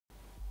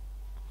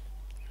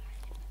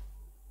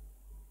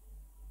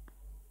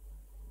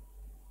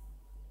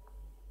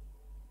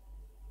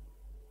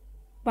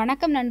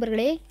வணக்கம்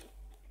நண்பர்களே.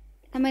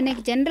 நம்ம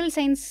இன்னைக்கு ஜென்ரல்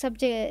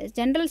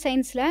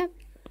சயின்ஸில்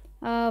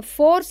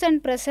ஃபோர்ஸ்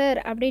அண்ட் ப்ரெஷர்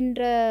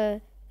அப்படின்ற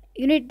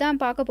யூனிட் தான்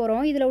பார்க்க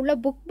போகிறோம். இதில் உள்ள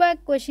புக்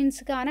பேக்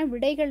கொஷின்ஸுக்கான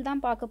விடைகள்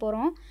தான் பார்க்க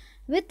போகிறோம்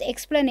with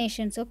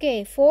explanations. Okay,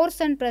 force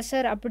and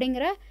pressure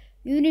அப்படிங்கிற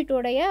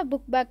யூனிட்டோடைய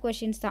புக் பேக்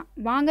கொஷின்ஸ் தான்.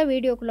 வாங்க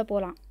வீடியோக்குள்ளே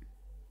போகலாம்.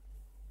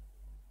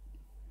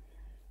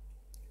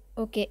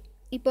 ஓகே,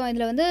 இப்போ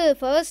இதில் வந்து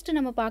ஃபர்ஸ்ட்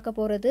நம்ம பார்க்க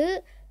போகிறது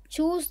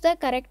choose the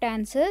correct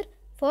answer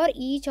for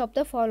each of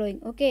the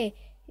following. Okay,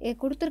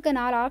 கொடுத்துருக்க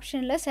 4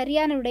 ஆப்ஷனில்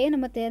சரியான விடையை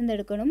நம்ம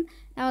தேர்ந்தெடுக்கணும்.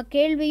 நான்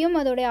கேள்வியும்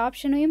அதோடைய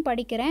ஆப்ஷனையும்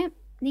படிக்கிறேன்.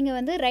 நீங்கள்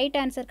வந்து ரைட்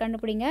ஆன்சர்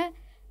கண்டுபிடிங்க.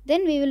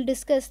 தென் we will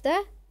discuss the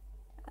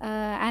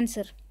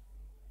answer.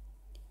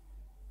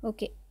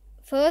 Okay,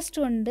 first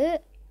வந்து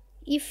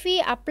if we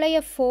apply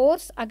a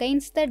force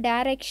against the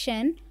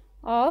direction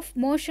of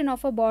motion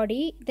of a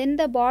body, then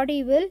the body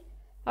will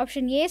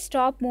option A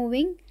stop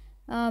moving,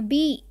 B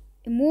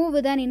move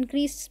with an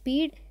increased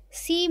speed,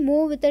 C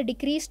move with a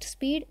decreased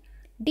speed,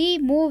 D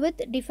move with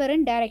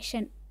different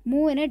direction,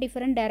 move in a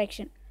different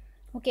direction.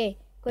 Okay,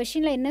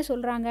 கொஷினில் என்ன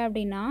சொல்கிறாங்க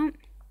அப்படின்னா,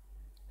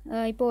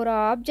 இப்போ ஒரு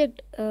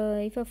object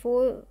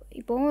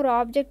இப்போ ஒரு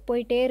object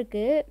போயிட்டே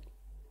இருக்குது.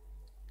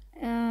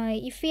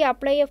 If we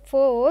apply a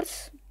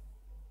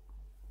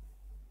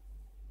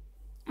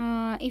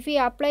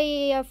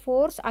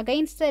force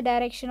against the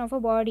direction of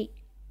a body.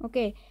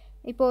 Okay,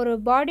 இப்போ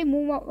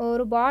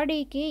ஒரு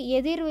பாடிக்கு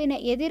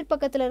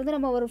எதிர்பக்கத்தில் இருந்து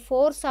நம்ம ஒரு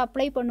ஃபோர்ஸ்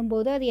அப்ளை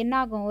பண்ணும்போது அது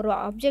என்னாகும், ஒரு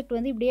ஆப்ஜெக்ட்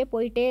வந்து இப்படியே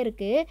போயிட்டே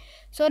இருக்குது.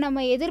 ஸோ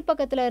நம்ம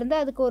எதிர்பக்கத்தில் இருந்து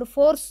அதுக்கு ஒரு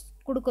ஃபோர்ஸ்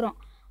கொடுக்குறோம்.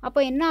 அப்போ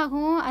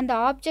என்னாகும், அந்த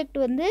ஆப்ஜெக்ட்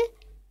வந்து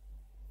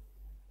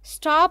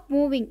ஸ்டாப்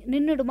மூவிங்,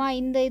 நின்றுடுமா.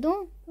 இந்த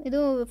இதுவும்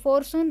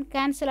ஃபோர்ஸும்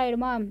cancel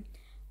ஆகிடுமா,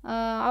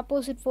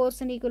 opposite force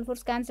and equal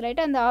force cancel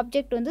ஆகிட்டு அந்த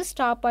ஆப்ஜெக்ட் வந்து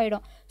ஸ்டாப்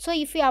ஆகிடும். So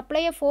if you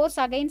apply a force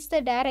against the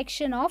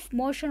direction of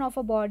motion of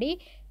a body,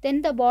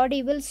 then the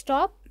body will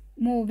stop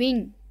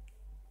moving.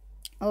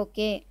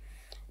 Okay,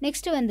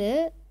 next வந்து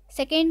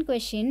second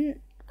question,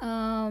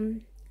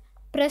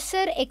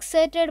 pressure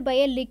exerted by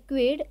a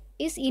liquid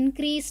is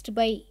increased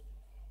by.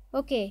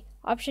 Okay,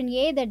 option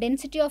A the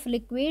density of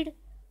liquid,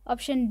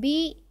 option B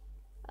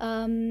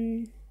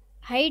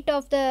height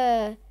of the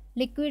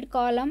liquid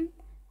column,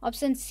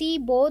 option C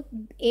both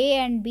A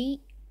and B,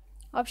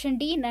 option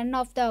D none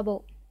of the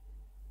above.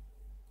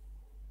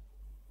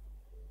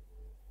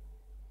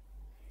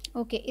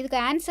 Okay, இதுக்கு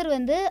answer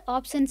வந்து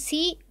option C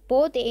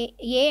both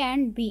A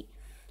and B.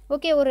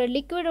 Okay, ஒரு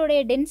லிக்விடோடைய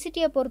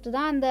டென்சிட்டியை பொறுத்து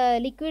தான் அந்த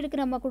லிக்விடுக்கு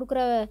நம்ம கொடுக்குற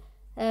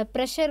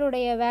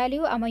ப்ரெஷருடைய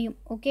value அமையும்.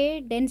 Okay,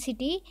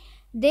 density.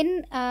 Then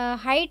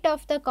height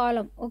of the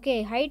காலம். ஓகே,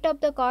 ஹைட்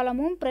ஆஃப் த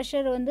காலமும்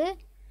ப்ரெஷர் வந்து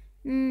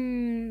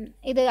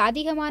இது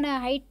அதிகமான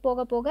ஹைட்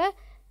போக போக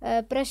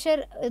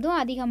ப்ரெஷர் இதுவும்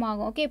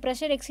அதிகமாகும். Okay,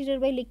 pressure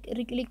exceeded by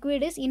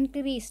liquid is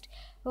increased.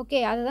 Okay,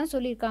 அதை தான்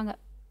சொல்லியிருக்காங்க.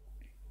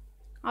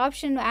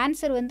 ஆப்ஷன்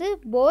ஆன்சர் வந்து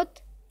both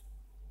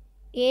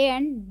A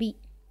and B.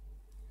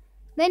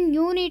 Then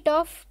unit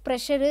of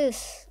pressure is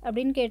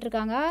அப்படின்னு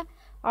கேட்டிருக்காங்க.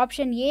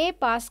 Option A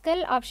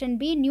pascal, option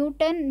B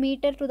Newton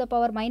metre to the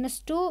power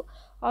 -2,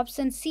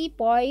 option C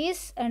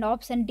boys and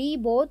option D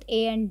both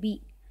A and B.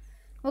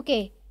 Okay,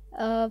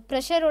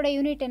 ப்ரெஷரோட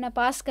unit என்ன,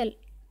 pascal.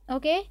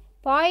 Okay,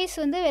 boys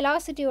வந்து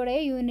வெலாசிட்டியோடைய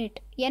unit.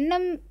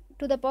 nm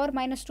to the power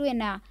 -2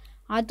 என்ன,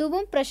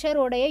 அதுவும்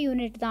ப்ரெஷரோடைய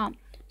unit தான்.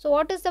 So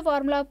what is the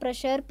formula of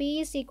pressure, P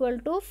is equal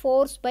to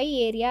force by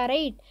area,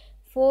 right?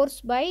 Force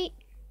by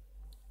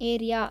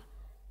area.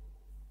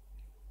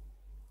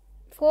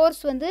 Force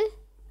வந்து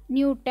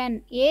Newton,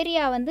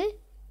 area வந்து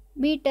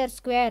metre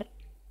square.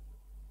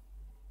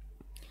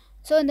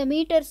 So இந்த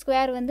metre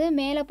square வந்து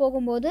மேலே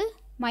போகும்போது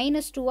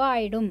 -2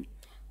 ஆகிடும்.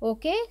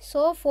 ஓகே,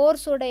 ஸோ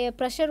ஃபோர்ஸோடைய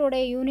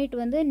ப்ரெஷருடைய யூனிட்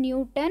வந்து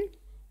Newton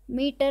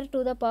metre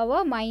to the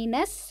power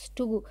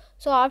 -2.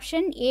 So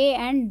option A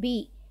and B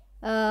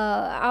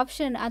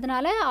option,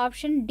 அதனால்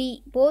option D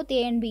both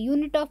A and B.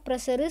 Unit of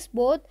pressure is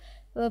both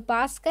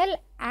pascal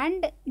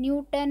and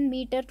Newton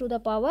meter to the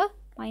power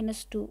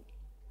 -2.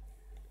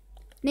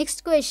 Next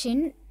question,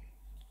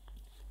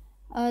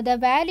 the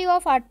value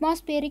of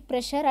atmospheric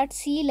pressure at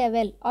sea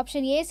level.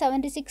 Option A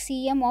 76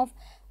 cm of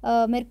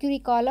mercury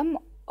column,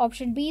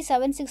 option B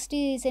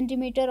 760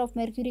 cm of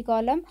mercury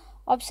column,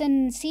 option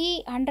C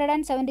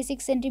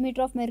 176 cm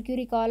of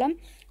mercury column,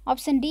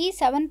 option D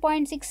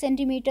 7.6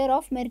 cm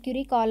of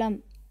mercury column.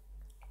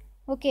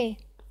 Okay,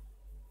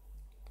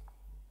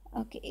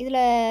 okay,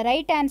 இதில்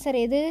right answer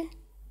எது,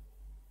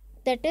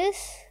 that is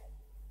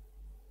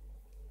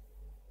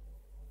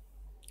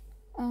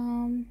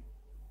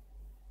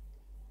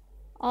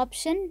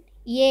option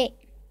A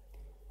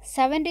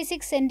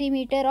 76 cm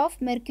of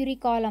mercury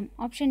column.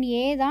 option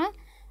A தான்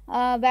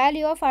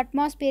value of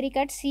atmospheric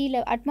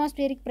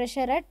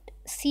pressure at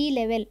sea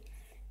level,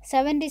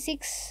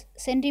 76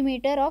 cm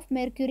of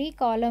mercury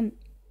column.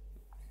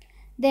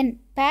 Then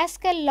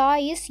Pascal law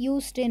is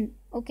used in.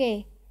 Okay,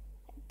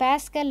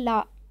 Pascal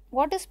law,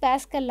 what is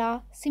Pascal law?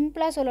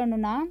 சிம்பிளாக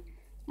சொல்லணும்னா,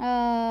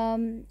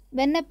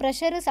 when a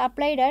pressure is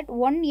applied at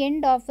one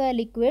end of a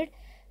liquid,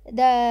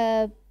 the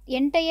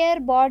entire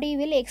body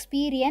will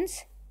experience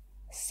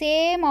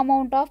same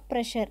amount of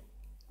pressure.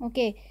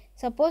 Okay,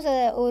 suppose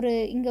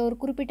இங்கே ஒரு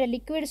குறிப்பிட்ட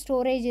liquid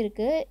storage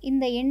இருக்குது,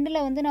 இந்த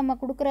எண்டில் வந்து நம்ம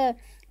கொடுக்குற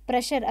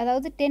ப்ரெஷர்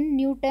அதாவது 10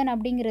 நியூட்டன்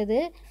அப்படிங்கிறது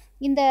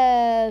இந்த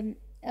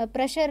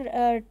ப்ரெஷர்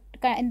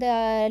இந்த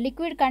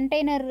லிக்விட்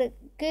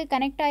கண்டெய்னருக்கு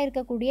கனெக்ட்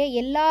ஆகிருக்கக்கூடிய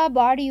எல்லா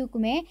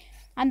பாடியுக்குமே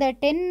அந்த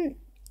 10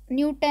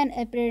 நியூட்டன்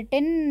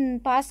 10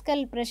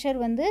 பாஸ்கல் ப்ரெஷர்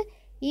வந்து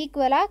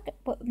ஈக்குவலாக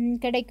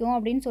கிடைக்கும்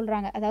அப்படின்னு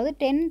சொல்கிறாங்க. அதாவது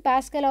 10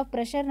 பாஸ்கல் ஆஃப்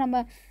ப்ரெஷர்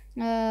நம்ம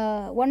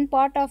 1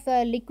 பார்ட் ஆஃப்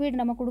லிக்விட்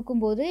நம்ம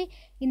கொடுக்கும்போது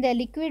இந்த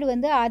லிக்விட்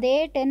வந்து அதே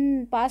 10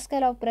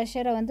 பாஸ்கல் ஆஃப்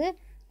ப்ரெஷரை வந்து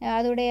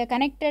அதோடைய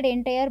கனெக்டட்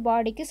என்டையர்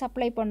பாடிக்கு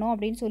சப்ளை பண்ணும்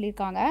அப்படின்னு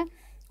சொல்லியிருக்காங்க.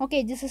 Okay,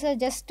 this is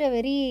just a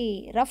very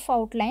rough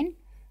outline.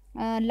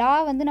 லா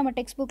வந்து நம்ம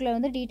டெக்ஸ்ட் புக்கில்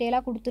வந்து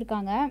டீட்டெயிலாக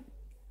கொடுத்துருக்காங்க.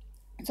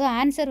 ஸோ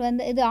ஆன்சர்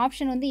வந்து இது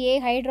ஆப்ஷன் வந்து ஏ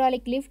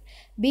hydraulic lift,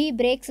 B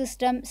brake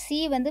system, C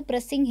வந்து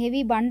ப்ரெஸ்ஸிங்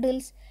ஹெவி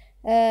பண்டில்ஸ்,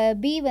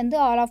 பி வந்து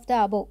all of the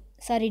above,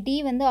 sorry D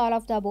வந்து all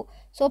of the above.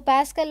 So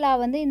pascal லா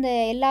வந்து இந்த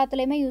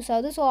எல்லாத்துலேயுமே யூஸ்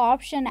ஆகுது. ஸோ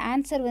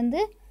ஆன்சர் வந்து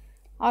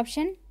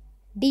option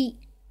D.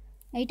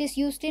 It is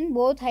used in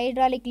both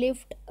hydraulic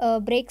lift,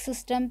 brake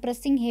system,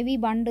 pressing heavy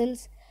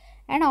bundles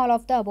and all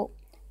of the above.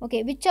 Okay,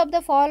 which of the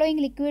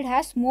following liquid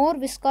has more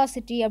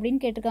viscosity அப்படின்னு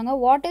கேட்டிருக்காங்க.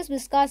 What is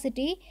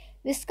viscosity?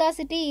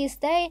 Viscosity is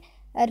the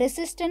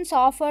resistance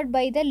offered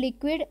by the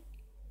liquid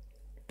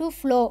to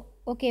flow.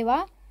 ஓகேவா,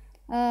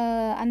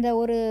 அந்த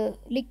ஒரு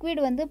liquid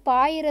வந்து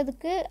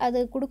பாயிறதுக்கு அது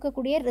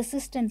கொடுக்கக்கூடிய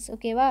resistance.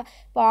 ஓகேவா,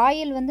 இப்போ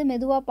ஆயில் வந்து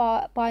மெதுவாக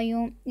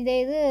பாயும், இதே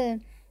இது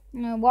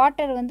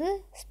வாட்டர் வந்து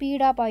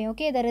ஸ்பீடாக பாயும்.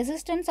 Okay, the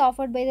resistance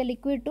offered by the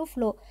liquid to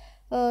flow.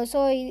 So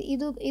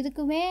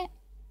இதுக்குமே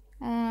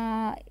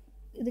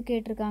இது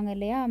கேட்டிருக்காங்க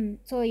இல்லையா.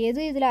 ஸோ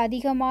எது இதில்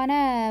அதிகமான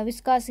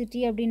விஸ்காசிட்டி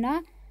அப்படின்னா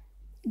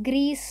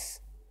Greece,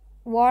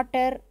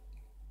 water,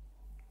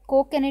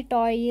 coconut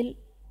oil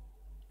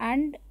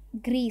and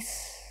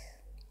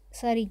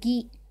key.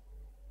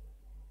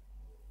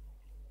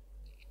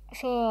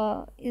 So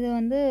இது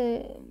வந்து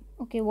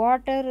ஓகே,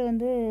 வாட்டர்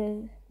வந்து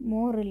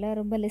மோர் இல்லை,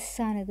 ரொம்ப லெஸ்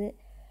ஆனது.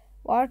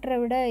 வாட்டரை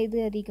விட இது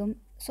அதிகம்.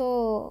 So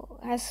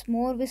has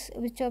more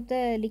which of the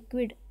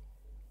liquid?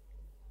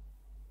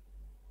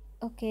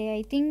 Okay,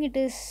 I think it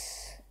is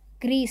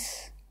grease.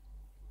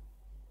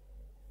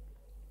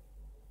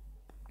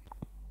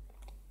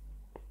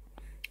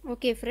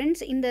 Okay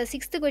friends, இந்த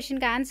 6th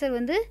கொஷினுக்கு ஆன்சர்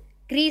வந்து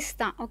grease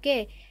தான். Okay,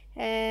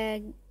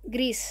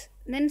 grease.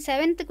 Then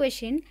 7th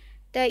question,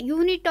 the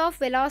unit of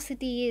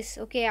velocity is,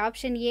 okay,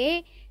 option A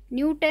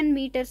Newton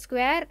meter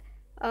square,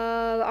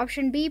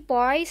 option B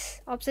poise,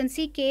 option C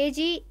kg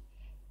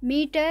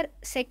meter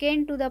second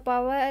to the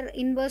power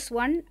inverse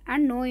 1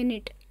 and no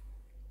unit.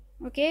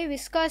 Okay,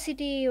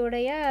 viscosity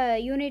உடைய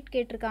unit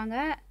கேட்டிருக்காங்க.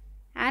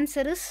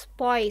 Answer is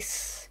boys.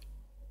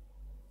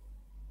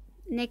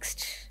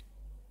 Next,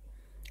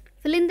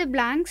 fill in the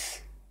blanks.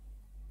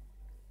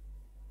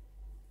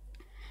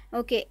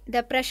 Okay,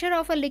 the pressure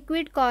of a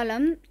liquid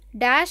column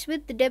dash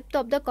with depth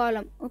of the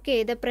column. Okay,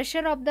 the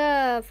pressure of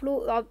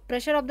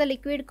the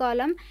liquid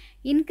column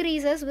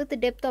increases with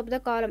depth of the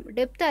column.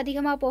 depth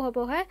அதிகமாக போக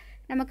போக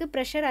நமக்கு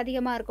pressure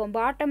அதிகமாக இருக்கும்.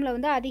 பாட்டமில்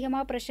வந்து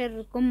அதிகமாக pressure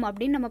இருக்கும்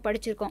அப்படின்னு நம்ம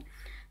படிச்சிருக்கோம்.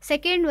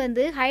 செகண்ட்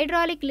வந்து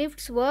hydraulic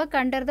lifts work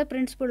under the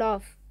principle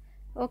of.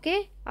 Okay,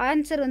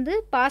 answer வந்து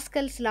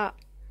pascals law.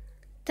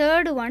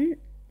 Third one,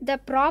 the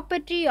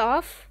property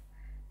of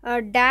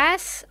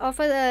dash of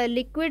a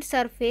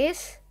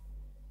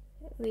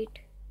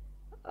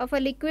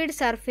liquid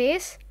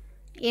surface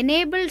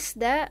enables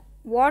the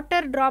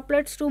water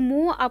droplets to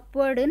move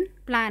upward in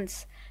plants.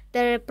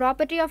 The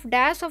property of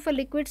dash of a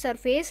liquid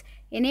surface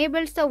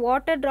enables the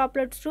water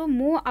droplets to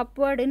move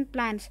upward in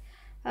plants.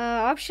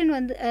 Option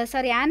வந்து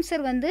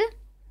answer வந்து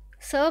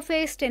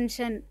surface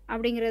tension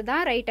அப்படிங்கிறது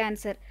தான் right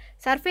answer.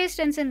 Surface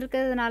tension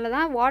இருக்கிறதுனால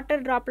தான்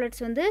water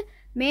droplets வந்து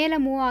மேலே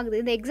move ஆகுது.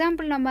 இந்த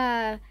எக்ஸாம்பிள் நம்ம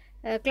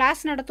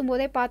கிளாஸ் நடத்தும்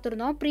போதே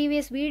பார்த்துருந்தோம்.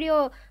 ப்ரீவியஸ் வீடியோ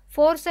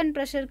ஃபோர்ஸ் அண்ட்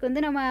ப்ரெஷருக்கு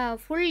வந்து நம்ம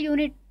ஃபுல்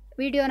யூனிட்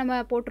வீடியோ நம்ம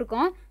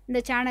போட்டிருக்கோம் இந்த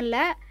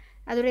சேனலில்.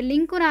 அதோடய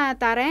லிங்க்கும் நான்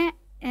தரேன்,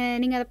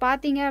 நீங்கள் அதை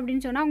பார்த்தீங்க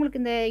அப்படின்னு சொன்னால்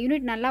உங்களுக்கு இந்த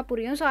யூனிட் நல்லா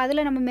புரியும். ஸோ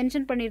அதில் நம்ம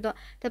மென்ஷன் பண்ணியிருந்தோம்,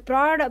 the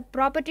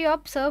property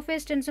of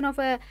surface tension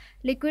of a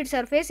liquid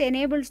surface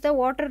enables the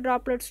water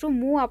droplets to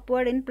move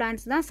upward in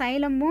plants தான்.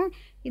 சைலமும்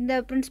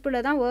இந்த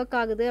பிரின்சிபிளில் தான் ஒர்க்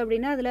ஆகுது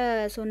அப்படின்னு அதில்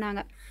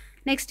சொன்னாங்க.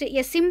 Next,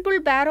 a simple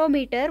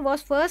barometer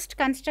was first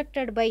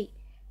constructed by.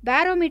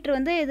 Barometer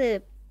வந்து இது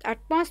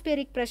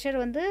அட்மாஸ்பியரிக் ப்ரெஷர்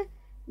வந்து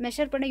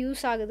மெஷர் பண்ண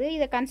யூஸ் ஆகுது.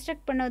 இதை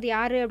கன்ஸ்ட்ரக்ட் பண்ணது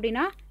யார்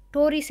அப்படின்னா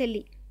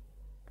டோரிசெல்லி.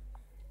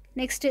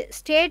 Next,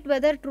 state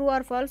weather true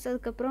or false.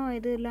 அதுக்கப்புறம்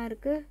இதெல்லாம்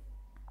இருக்குது,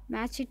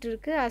 மேட்ச் இட்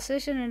இருக்குது,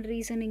 அசர்ஷன் அண்ட்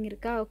ரீசனிங்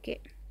இருக்கா. Okay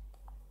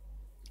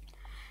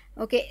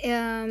okay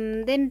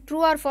then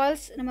true or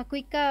false நம்ம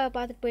குயிக்காக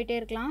பார்த்துட்டு போயிட்டே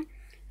இருக்கலாம்.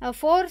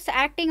 Force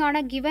acting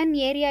on a given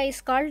area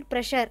is called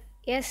pressure.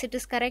 S, it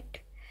is correct.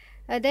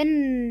 Then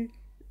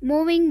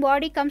moving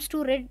body comes to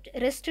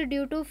rest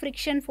due to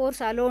friction force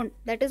alone.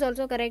 That is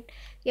also correct.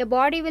 A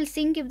body will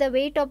sink if the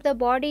weight of the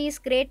body is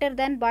greater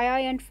than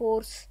buoyant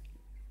force.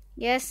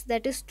 Yes,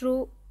 that is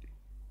true.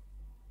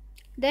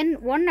 Then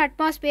 1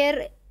 atmosphere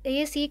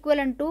is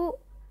equivalent to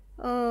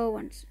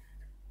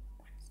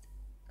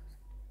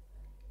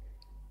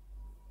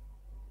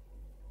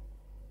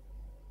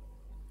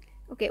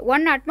Okay,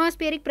 1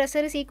 atmospheric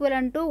pressure is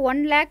equivalent to 1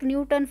 lakh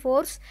Newton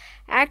force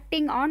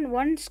acting on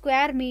 1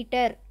 square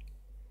meter.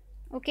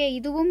 Okay,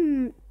 இதுவும்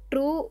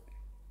true.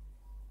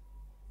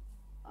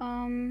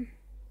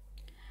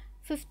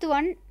 Fifth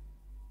one,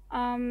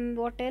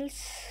 what else?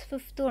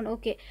 Fifth one,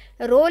 okay.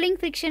 Rolling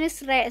friction is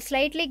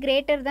slightly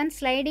greater than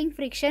sliding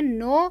friction.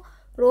 No,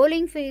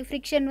 rolling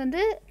friction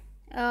வந்து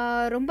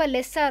ரொம்ப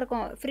லெஸ்ஸாக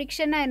இருக்கும்.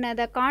 ஃப்ரிக்ஷன்னா என்ன?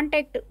 the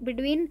contact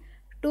between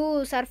two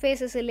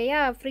surfaces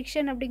இல்லையா?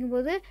 Friction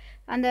அப்படிங்கும்போது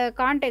அந்த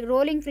contact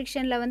rolling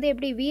ஃப்ரிக்ஷனில் வந்து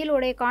எப்படி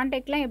வீலோடைய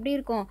கான்டாக்ட்லாம் எப்படி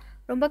இருக்கும்?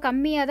 ரொம்ப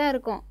கம்மியாக தான்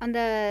இருக்கும் அந்த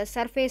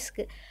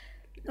சர்ஃபேஸ்க்கு.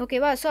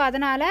 ஓகேவா? ஸோ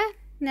அதனால்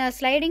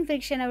ஸ்லைடிங்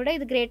ஃப்ரிக்ஷனை விட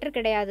இது கிரேட்டர்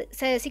கிடையாது.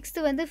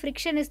 சிக்ஸ்த்து வந்து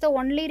friction is the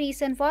only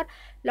reason for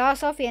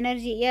loss of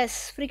energy. S,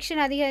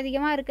 friction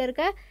அதிகமாக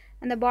இருக்க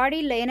அந்த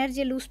பாடியில்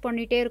எனர்ஜியை லூஸ்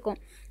பண்ணிகிட்டே இருக்கும்.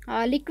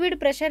 Liquid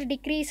pressure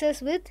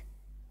decreases with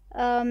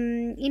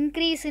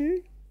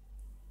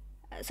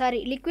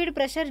liquid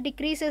pressure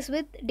decreases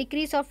with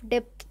decrease of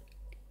depth.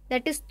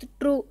 That is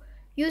true.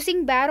 Using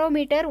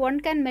barometer one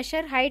can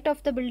measure height of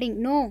the building.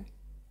 No.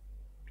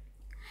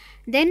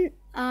 Then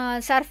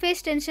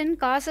surface tension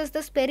causes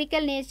the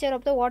spherical nature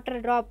of the water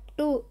drop.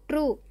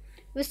 True.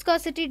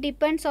 Viscosity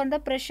depends on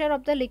the pressure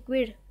of the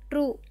liquid.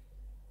 True.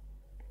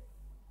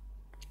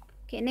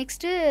 Okay,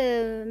 next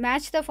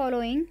match the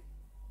following.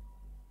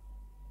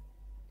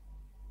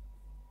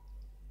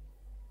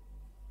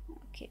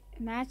 Okay,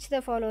 match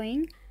the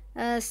following.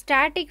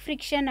 Static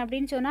friction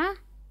அப்படின்னு சொன்னால்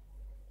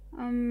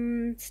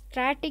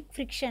static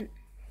friction,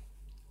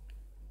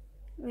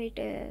 wait,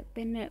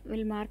 pen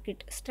will mark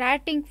it.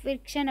 Static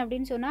friction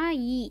அப்படின்னு சொன்னால்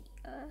E,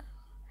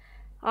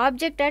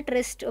 object at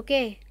rest.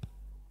 Okay,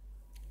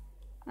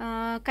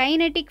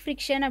 kinetic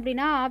friction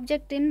அப்படின்னா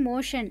object in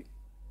motion.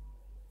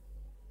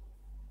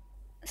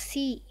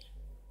 C,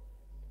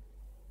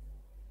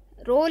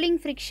 rolling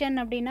friction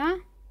அப்படின்னா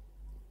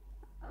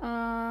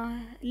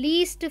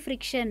least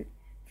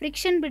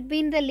friction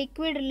between the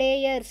liquid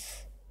layers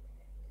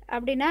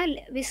அப்படின்னா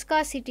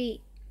viscosity.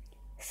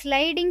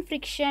 sliding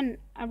friction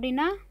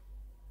அப்படின்னா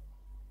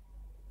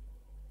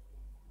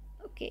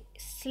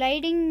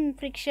sliding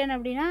friction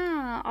அப்படின்னா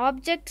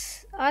objects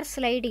are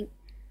sliding.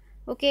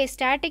 okay,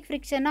 static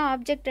friction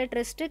object at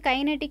rest.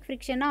 kinetic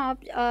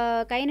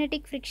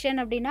friction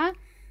அப்படின்னா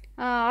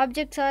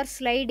objects are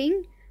sliding.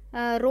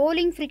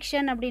 rolling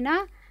friction அப்படின்னா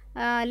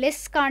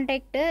less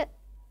contact.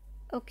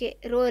 okay,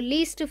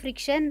 least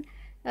friction.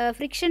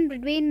 friction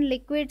between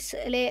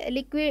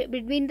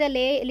between the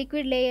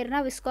liquid layer na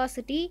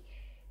viscosity.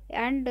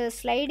 and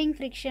sliding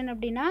friction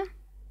அப்படின்னா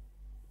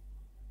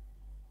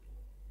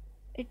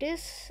it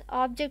is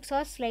objects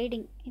are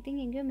sliding. I think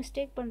எங்கேயோ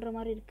mistake பண்ணுற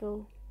மாதிரி இருக்கோ.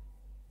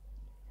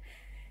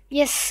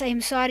 yes, I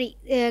am sorry.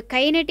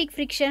 kinetic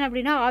friction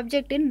அப்படின்னா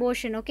object in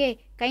motion. okay,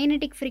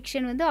 kinetic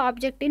friction வந்து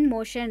object in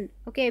motion.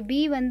 okay,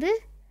 B வந்து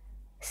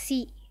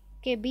C.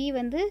 okay, B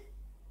வந்து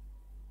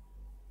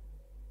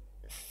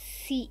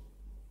C.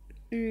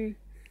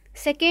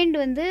 Second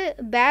வந்து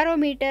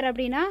பேரோமீட்டர்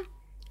அப்படின்னா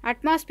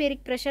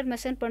அட்மாஸ்பியரிக் ப்ரெஷர்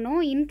மெஷர்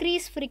பண்ணும்.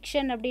 இன்க்ரீஸ்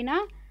ஃப்ரிக்ஷன் அப்படின்னா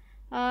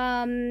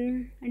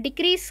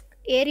degrees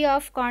area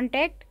of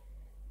contact.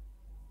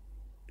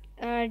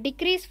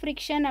 Degrees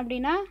friction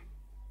அப்படின்னா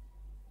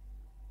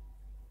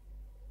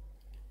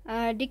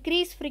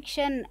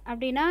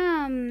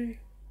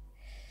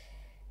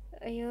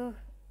ஐயோ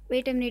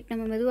வெயிட் அ மினிட்,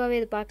 நம்ம மெதுவாகவே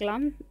இது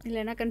பார்க்கலாம்,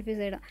 இல்லைன்னா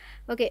கன்ஃபியூஸ் ஆகிடும்.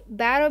 ஓகே,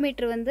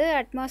 பேரோமீட்டர் வந்து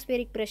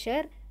atmospheric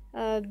pressure.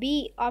 B,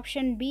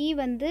 option B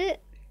வந்து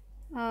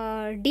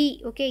டி.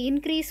 ஓகே,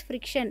 இன்க்ரீஸ்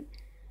ஃப்ரிக்ஷன்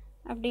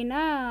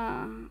அப்படின்னா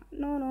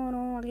no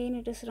again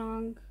it is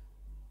wrong.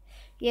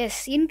 S,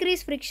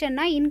 increase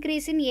ஃப்ரிக்ஷன்னா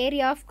increase in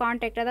area of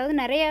contact. அதாவது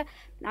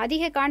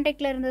அதிக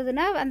கான்டாக்டில்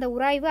இருந்ததுன்னா அந்த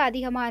உராய்வு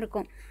அதிகமாக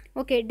இருக்கும்.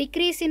 ஓகே,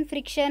 டிக்ரீஸ் இன்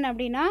ஃப்ரிக்ஷன்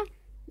அப்படின்னா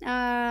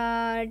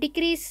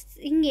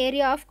டிக்ரீஸிங்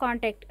ஏரியா ஆஃப்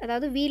கான்டாக்ட்,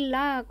 அதாவது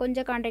வீல்லாம்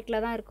கொஞ்சம்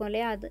கான்டாக்டில் தான் இருக்கும்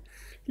இல்லையா அது.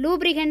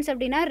 லூப்ரிகன்ஸ்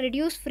அப்படின்னா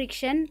ரெடியூஸ்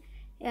ஃப்ரிக்ஷன்.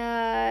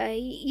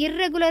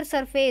 இர்ரெகுலர்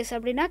சர்ஃபேஸ்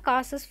அப்படின்னா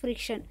காசஸ்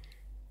ஃப்ரிக்ஷன்.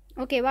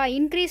 ஓகேவா,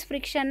 increase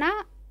ஃப்ரிக்ஷன்னா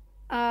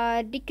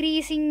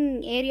decreasing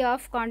area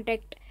of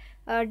contact.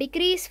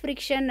 Degrees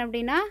friction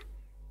அப்படின்னா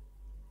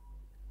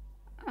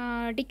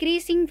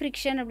டிக்ரீஸிங்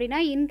ஃப்ரிக்ஷன் அப்படின்னா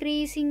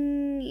இன்க்ரீஸிங்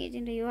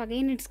ஏஜென்ட். ஐயோ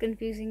again it's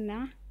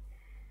கன்ஃபியூசிங்னா.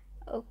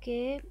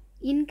 Okay,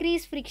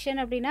 increase friction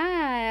அப்படின்னா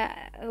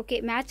ஓகே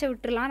மேட்சை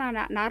விட்டுலாம்,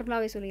 நான்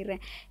நார்மலாகவே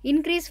சொல்லிடுறேன்.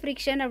 இன்க்ரீஸ்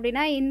ஃப்ரிக்ஷன்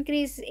அப்படின்னா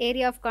increase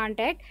area of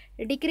contact.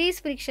 Degrees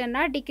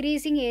ஃப்ரிக்ஷன்னா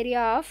decreasing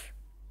area of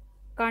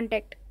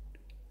contact.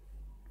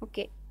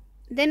 Okay,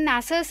 then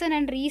assertion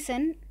and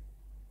reason.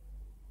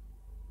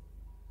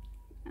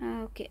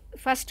 Okay,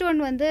 first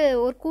one வந்து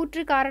ஒரு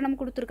கூற்று காரணம்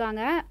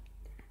கொடுத்துருக்காங்க.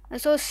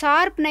 So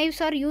sharp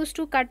knives R use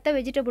to cut the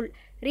vegetable.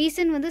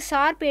 Reason வந்து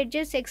ஷார்ப்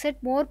எட்ஜஸ் எக்ஸெட்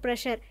மோர்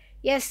pressure.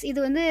 S, இது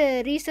வந்து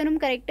ரீசனும்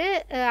correct,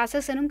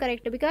 அசர்ஷனும்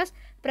correct. Because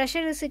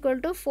pressure is equal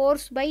to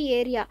force by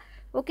area.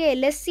 Okay,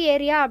 less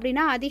area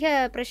அப்படின்னா அதிக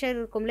ப்ரெஷர்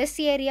இருக்கும். லெஸ்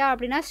ஏரியா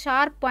அப்படின்னா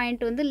ஷார்ப்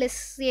பாயிண்ட் வந்து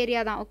less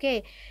area தான். Okay,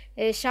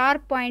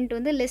 sharp point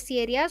வந்து லெஸ்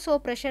ஏரியா, ஸோ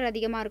ப்ரெஷர்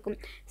அதிகமாக இருக்கும்.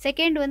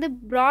 செகண்ட் வந்து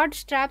broad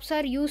straps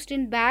are used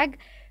in back.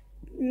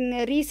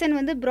 Reason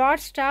வந்து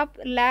broad strap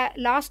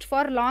last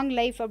for long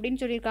life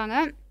அப்படின்னு சொல்லியிருக்காங்க.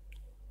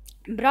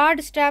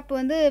 ப்ராட் ஸ்ட்ராப்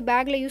வந்து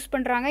பேக்கில் யூஸ்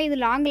பண்ணுறாங்க, இது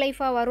லாங்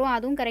லைஃபாக வரும்,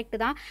 அதுவும் கரெக்டு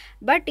தான்.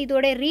 பட்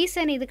இதோட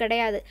ரீசன் இது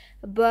கிடையாது.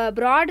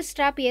 ப்ராட்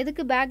ஸ்ட்ராப்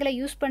எதுக்கு பேக்கில்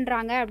யூஸ்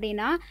பண்ணுறாங்க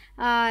அப்படின்னா,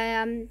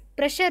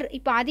 ப்ரெஷர்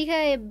இப்போ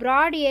அதிக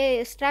ப்ராட்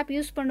ஸ்ட்ராப்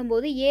யூஸ்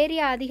பண்ணும்போது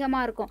ஏரியா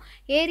அதிகமாக இருக்கும்.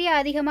 ஏரியா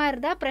அதிகமாக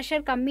இருந்தால்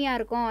ப்ரெஷர் கம்மியாக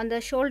இருக்கும் அந்த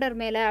ஷோல்டர்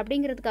மேலே,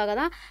 அப்படிங்கிறதுக்காக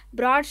தான்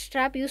ப்ராட்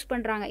ஸ்ட்ராப் யூஸ்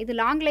பண்ணுறாங்க. இது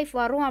லாங் லைஃப்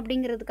வரும்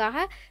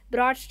அப்படிங்கிறதுக்காக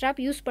ப்ராட்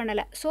ஸ்ட்ராப் யூஸ்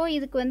பண்ணலை. ஸோ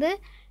இதுக்கு வந்து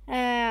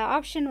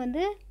ஆப்ஷன்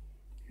வந்து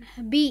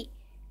B,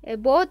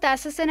 both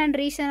assertion and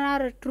reason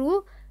are true,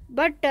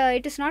 but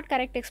it is not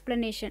correct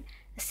explanation.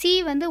 C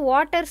வந்து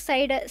water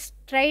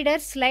strider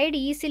slide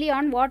easily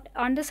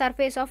on the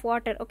surface of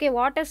water. Okay,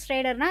 water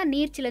striderனா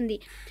நீர் சிலந்தி.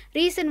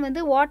 Reason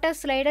வந்து water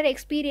slider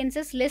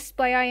experiences less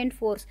buoyant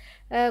force.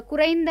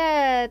 குறைந்த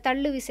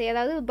தள்ளு விசை,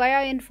 அதாவது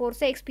buoyant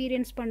force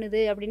experience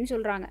பண்ணுது அப்படின்னு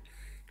சொல்கிறாங்க.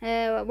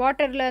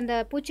 வாட்டரில் அந்த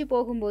பூச்சி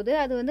போகும்போது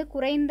அது வந்து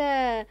குறைந்த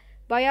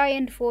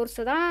buoyant force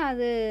தான்,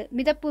 அது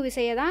மிதப்பு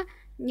விசையை தான்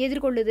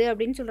எதிர்கொள்ளுது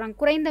அப்படின்னு சொல்கிறாங்க.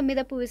 குறைந்த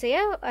மிதப்பு விசையை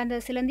அந்த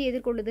சிலந்தி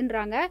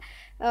எதிர்கொள்ளுதுன்றாங்க.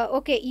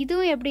 ஓகே,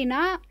 இதுவும்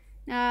எப்படின்னா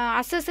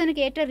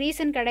அசஸனுக்கு ஏற்ற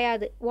ரீசன்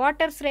கிடையாது.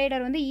 வாட்டர்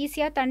ஸ்லைடர் வந்து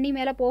ஈஸியாக தண்ணி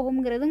மேலே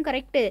போகுங்கிறதும்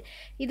கரெக்டு.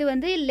 இது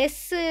வந்து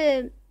லெஸ்ஸு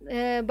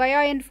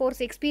பயாயன்ட்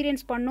ஃபோர்ஸ்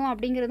எக்ஸ்பீரியன்ஸ் பண்ணும்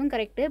அப்படிங்கிறதும்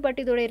கரெக்டு.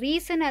 பட் இதோட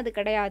ரீசன் அது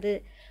கிடையாது.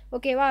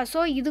 ஓகேவா?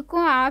 ஸோ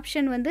இதுக்கும்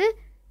ஆப்ஷன் வந்து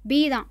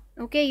பி தான்.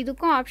 ஓகே,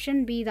 இதுக்கும்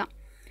ஆப்ஷன் பி தான்.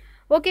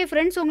 ஓகே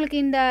ஃப்ரெண்ட்ஸ், உங்களுக்கு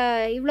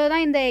இவ்வளோ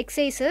தான் இந்த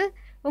எக்ஸசைஸு.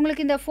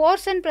 உங்களுக்கு இந்த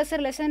ஃபோர்ஸ் அண்ட்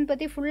ப்ரெஷர் லெசன்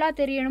பற்றி ஃபுல்லாக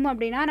தெரியணும்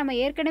அப்படின்னா நம்ம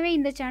ஏற்கனவே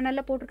இந்த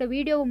சேனலில் போட்டிருக்க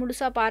வீடியோவை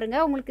முழுசாக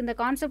பாருங்கள். உங்களுக்கு இந்த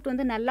கான்செப்ட்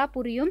வந்து நல்லா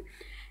புரியும்.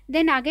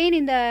 தென் அகைன்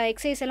இந்த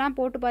எக்ஸசைஸ் எல்லாம்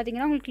போட்டு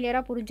பார்த்தீங்கன்னா உங்களுக்கு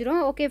கிளியராக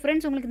புரிஞ்சிடும். ஓகே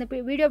ஃப்ரெண்ட்ஸ், உங்களுக்கு இந்த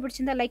வீடியோ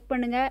பிடிச்சிருந்தா லைக்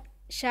பண்ணுங்கள்,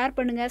 ஷேர்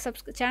பண்ணுங்கள்,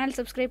 சேனல்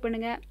சப்ஸ்கிரைப்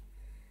பண்ணுங்கள்.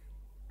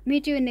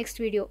 Meet you in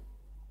next video.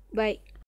 By.